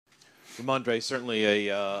Rhamondre, certainly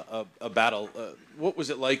a battle. What was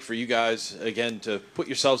it like for you guys, again, to put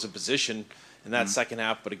yourselves in position in that second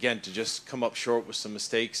half, but again, to just come up short with some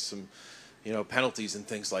mistakes, some penalties and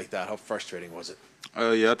things like that? How frustrating was it?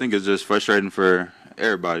 Yeah, I think it's just frustrating for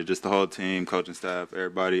everybody, just the whole team, coaching staff,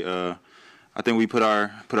 everybody. I think we put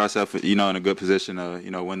ourselves, in a good position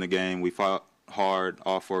to, win the game. We fought hard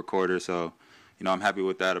all 4 quarters, so, I'm happy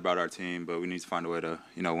with that about our team. But we need to find a way to,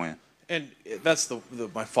 win. And that's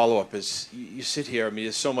my follow-up is you sit here. I mean,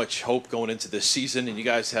 there's so much hope going into this season, and you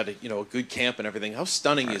guys had a good camp and everything. How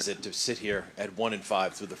stunning is it to sit here at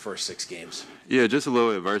 1-5 through the first 6 games? Yeah, just a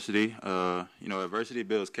little adversity. Adversity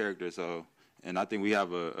builds character. So, and I think we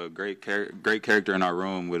have a great character in our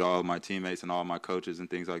room with all of my teammates and all my coaches and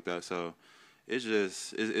things like that. So, it's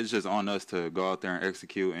just on us to go out there and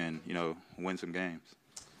execute and win some games.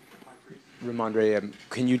 Rhamondre,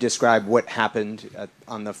 can you describe what happened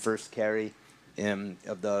on the first carry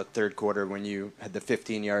of the third quarter when you had the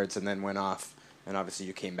 15 yards and then went off, and obviously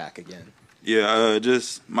you came back again? Yeah,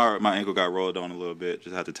 just my ankle got rolled on a little bit.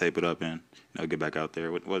 Just had to tape it up and get back out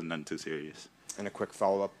there. It wasn't nothing too serious. And a quick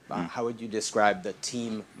follow-up, how would you describe the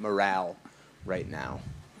team morale right now?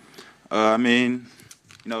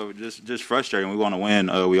 Just frustrating. We want to win.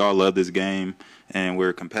 We all love this game, and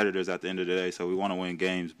we're competitors at the end of the day, so we want to win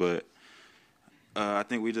games, but I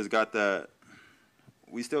think we just got that.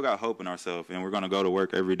 We still got hope in ourselves, and we're going to go to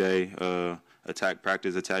work every day, attack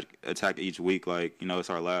practice, attack each week like, it's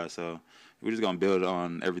our last. So we're just going to build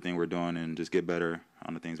on everything we're doing and just get better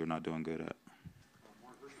on the things we're not doing good at.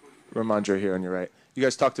 Rhamondre here on your right. You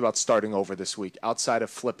guys talked about starting over this week. Outside of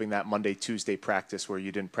flipping that Monday-Tuesday practice where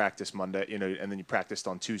you didn't practice Monday, and then you practiced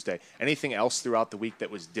on Tuesday, anything else throughout the week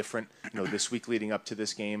that was different, this week leading up to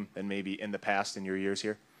this game than maybe in the past in your years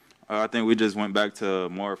here? I think we just went back to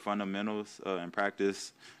more fundamentals in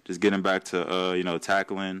practice, just getting back to,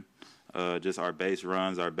 tackling, just our base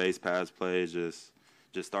runs, our base pass plays, just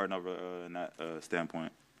starting over in that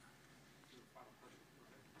standpoint.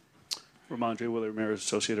 Rhamondre, Willie Ramirez,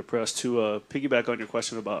 Associated Press. To piggyback on your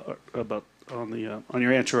question on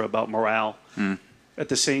your answer about morale, at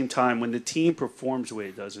the same time, when the team performs the way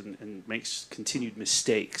it does and makes continued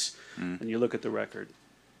mistakes, and you look at the record,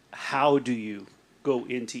 how do you go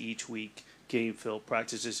into each week, game-filled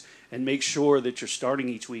practices, and make sure that you're starting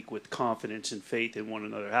each week with confidence and faith in one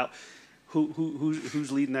another?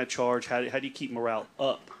 Who's leading that charge? How do you keep morale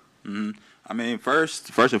up?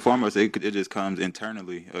 First and foremost, it just comes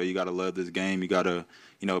internally. You got to love this game. You got to,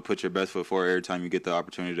 put your best foot forward every time you get the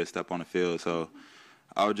opportunity to step on the field. So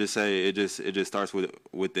I would just say it just starts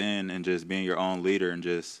within and just being your own leader and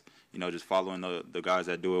just following the guys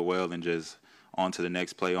that do it well and just on to the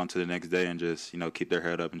next play, on to the next day, and just keep their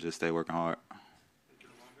head up and just stay working hard.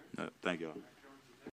 Thank you all.